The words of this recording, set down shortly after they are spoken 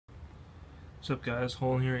What's up guys,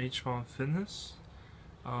 Holden here, HFOM Fitness.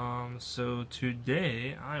 So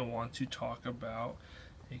today I want to talk about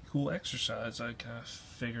a cool exercise I kind of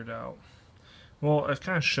figured out. Well, I've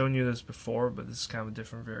kind of shown you this before, but this is kind of a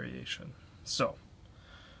different variation. So,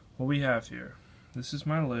 what we have here, this is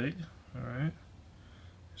my leg, alright,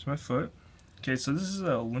 here's my foot. Okay, so this is an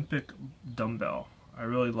Olympic dumbbell. I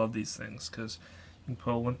really love these things because you can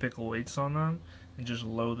put Olympic weights on them and just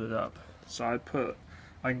load it up. So I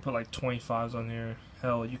can put like 25s on here.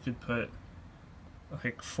 Hell, you could put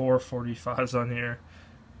like 445s on here.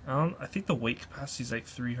 I think the weight capacity is like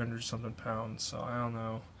 300 something pounds, so I don't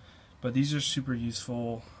know. But these are super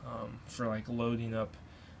useful for like loading up,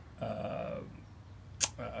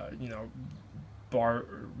 bar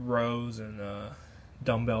rows and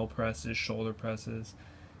dumbbell presses, shoulder presses.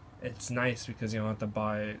 It's nice because you don't have to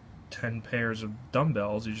buy 10 pairs of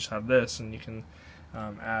dumbbells. You just have this, and you can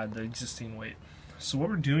add the existing weight. So what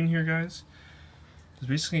we're doing here, guys, is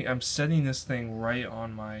basically I'm setting this thing right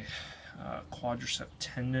on my quadriceps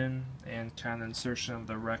tendon and kind of insertion of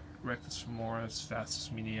the rectus femoris,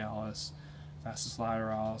 vastus medialis, vastus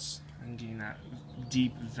lateralis, and getting that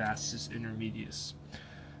deep vastus intermedius.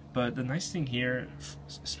 But the nice thing here,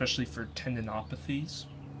 especially for tendinopathies,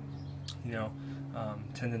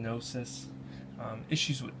 tendinosis,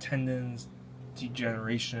 issues with tendons,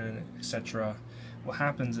 degeneration, etc. What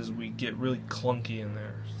happens is we get really clunky in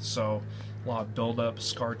there, so a lot of buildup,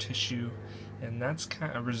 scar tissue, and that's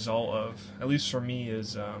kind of a result of, at least for me,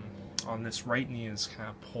 is on this right knee is kind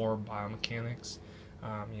of poor biomechanics.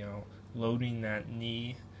 Loading that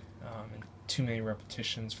knee and too many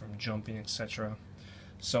repetitions from jumping, etc.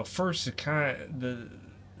 So first, it kind of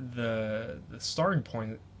the starting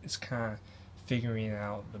point is kind of figuring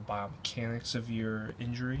out the biomechanics of your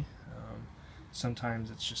injury.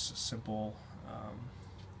 Sometimes it's just a simple,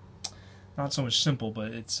 not so much simple,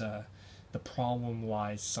 but it's the problem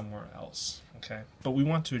lies somewhere else. Okay, but we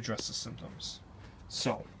want to address the symptoms.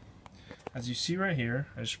 So, as you see right here,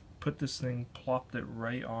 I just put this thing, plopped it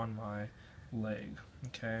right on my leg.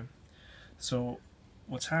 Okay, so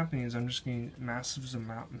what's happening is I'm just getting massive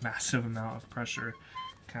amount of pressure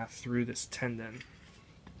kind of through this tendon.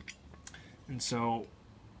 And so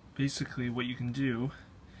basically what you can do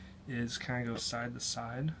is kind of go side to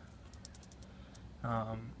side,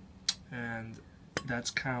 and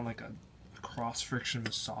that's kind of like a cross friction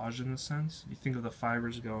massage in a sense. You think of the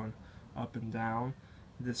fibers going up and down,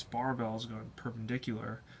 this barbell is going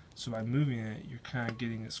perpendicular, so by moving it you're kind of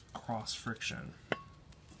getting this cross friction.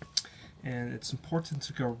 And it's important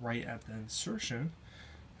to go right at the insertion,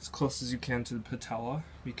 as close as you can to the patella,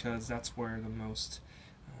 because that's where the most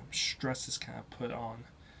stress is kind of put on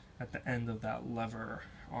at the end of that lever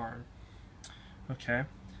arm. Okay,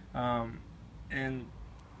 and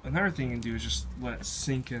another thing you can do is just let it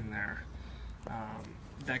sink in there.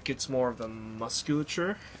 That gets more of the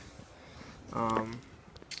musculature, and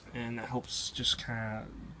that helps just kind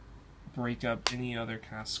of break up any other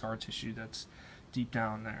kind of scar tissue that's deep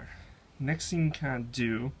down there. Next thing you kind of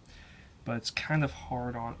do, but it's kind of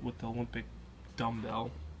hard on with the Olympic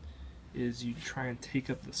dumbbell, is you try and take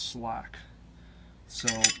up the slack. So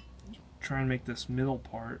try and make this middle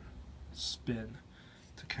part spin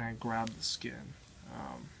to kind of grab the skin.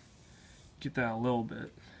 Get that a little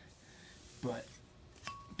bit, but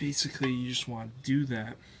basically you just want to do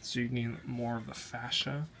that so you can get more of the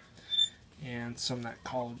fascia and some of that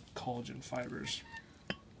collagen fibers.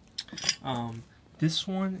 This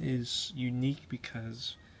one is unique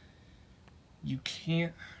because you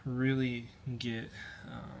can't really get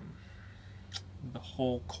the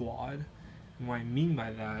whole quad. And what I mean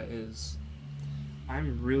by that is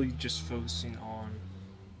I'm really just focusing on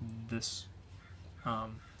this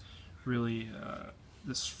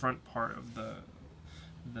this front part of the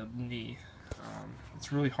knee.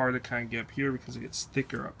 It's really hard to kind of get up here because it gets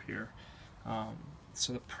thicker up here,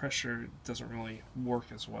 so the pressure doesn't really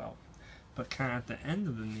work as well. But kind of at the end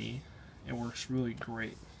of the knee, it works really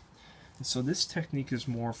great. And so this technique is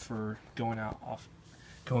more for going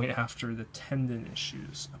after the tendon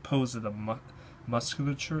issues, opposed to the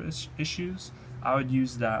musculature issues. I would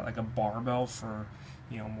use that like a barbell for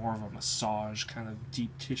more of a massage, kind of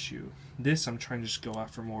deep tissue. This I'm trying to just go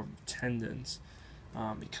after more of the tendons,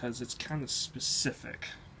 because it's kind of specific.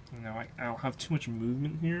 I don't have too much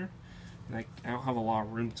movement here, and I don't have a lot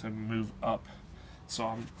of room to move up, so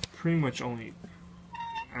I'm pretty much I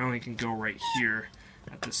only can go right here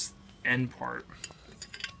at this end part.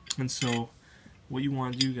 And so what you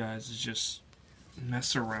want to do, guys, is just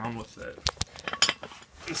mess around with it.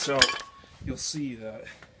 And so you'll see that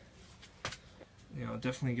it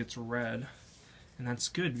definitely gets red, and that's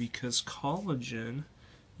good because collagen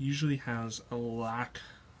usually has a lack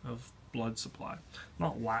of blood supply.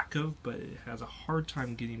 Not lack of, but it has a hard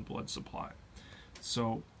time getting blood supply.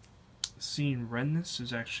 So seeing redness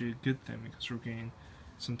is actually a good thing because we're getting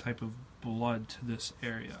some type of blood to this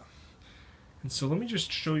area. And so let me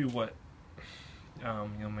just show you what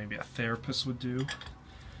maybe a therapist would do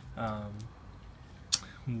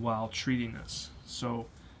while treating this. So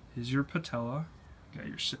here's your patella. You got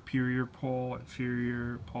your superior pull,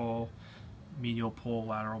 inferior pull, medial pull,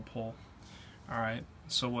 lateral pull. Alright,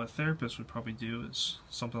 so what a therapist would probably do is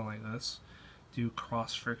something like this. Do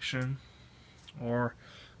cross friction, or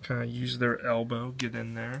kind of use their elbow, get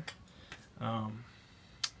in there.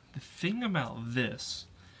 The thing about this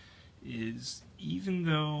is, even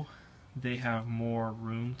though they have more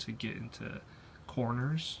room to get into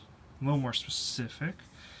corners, a little more specific,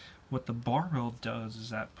 what the barbell does is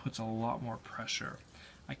that puts a lot more pressure.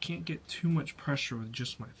 I can't get too much pressure with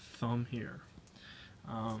just my thumb here.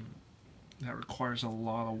 That requires a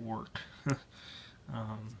lot of work.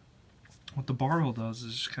 What the barbell does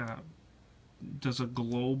is just kind of does a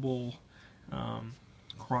global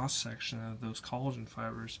cross section of those collagen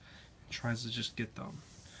fibers and tries to just get them.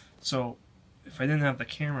 So if I didn't have the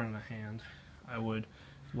camera in the hand, I would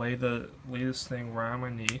lay this thing right on my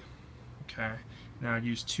knee. Okay, now I'd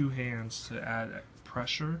use two hands to add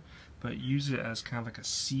pressure, but use it as kind of like a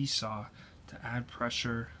seesaw to add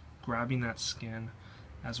pressure, grabbing that skin,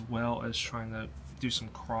 as well as trying to do some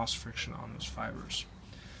cross friction on those fibers.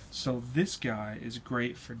 So this guy is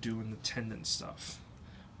great for doing the tendon stuff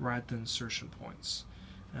right at the insertion points.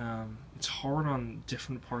 It's hard on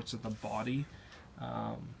different parts of the body.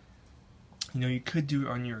 You could do it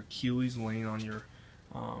on your Achilles, laying on your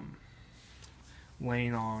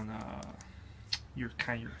your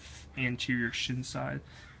anterior shin side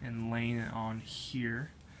and laying it on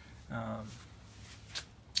here.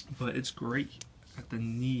 But it's great at the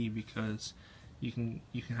knee because you can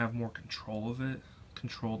have more control of it,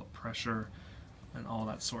 control the pressure, and all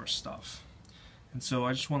that sort of stuff. And so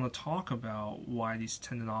I just want to talk about why these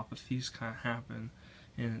tendinopathies kind of happen,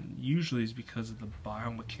 and usually is because of the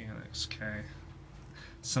biomechanics. Okay,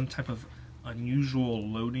 some type of unusual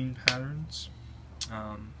loading patterns.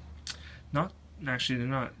 They're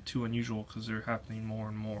not too unusual because they're happening more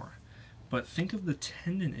and more. But think of the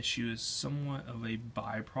tendon issue as somewhat of a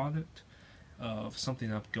byproduct of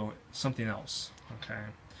something else. Okay,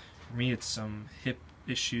 for me it's some hip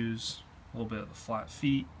issues, a little bit of the flat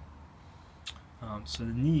feet. So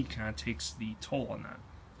the knee kind of takes the toll on that.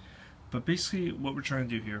 But basically what we're trying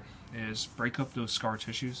to do here is break up those scar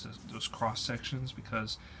tissues, those cross sections,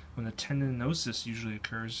 because when the tendinosis usually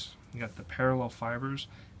occurs, you got the parallel fibers,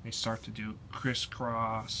 and they start to do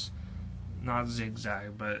crisscross, not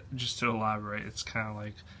zigzag, but just to elaborate, it's kind of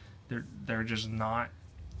like they're just not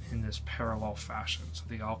in this parallel fashion, so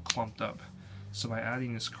they all clumped up. So by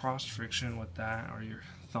adding this cross friction with that, or your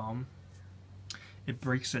thumb, it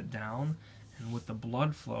breaks it down, and with the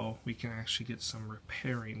blood flow we can actually get some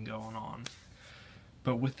repairing going on.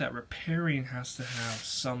 But with that repairing has to have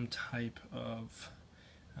some type of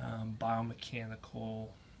biomechanical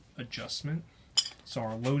adjustment. So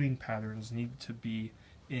our loading patterns need to be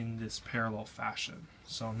in this parallel fashion.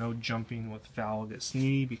 So no jumping with valgus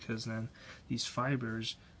knee, because then these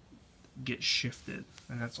fibers get shifted,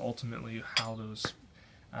 and that's ultimately how those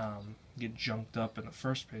get junked up in the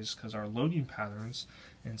first place, because our loading patterns,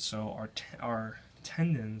 and so our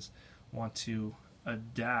tendons want to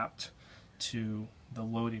adapt to the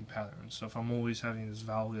loading pattern. So if I'm always having this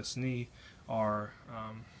valgus knee, our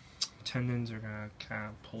tendons are going to kind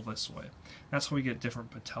of pull this way. That's how we get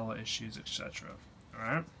different patella issues, etc.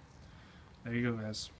 Alright? There you go, guys.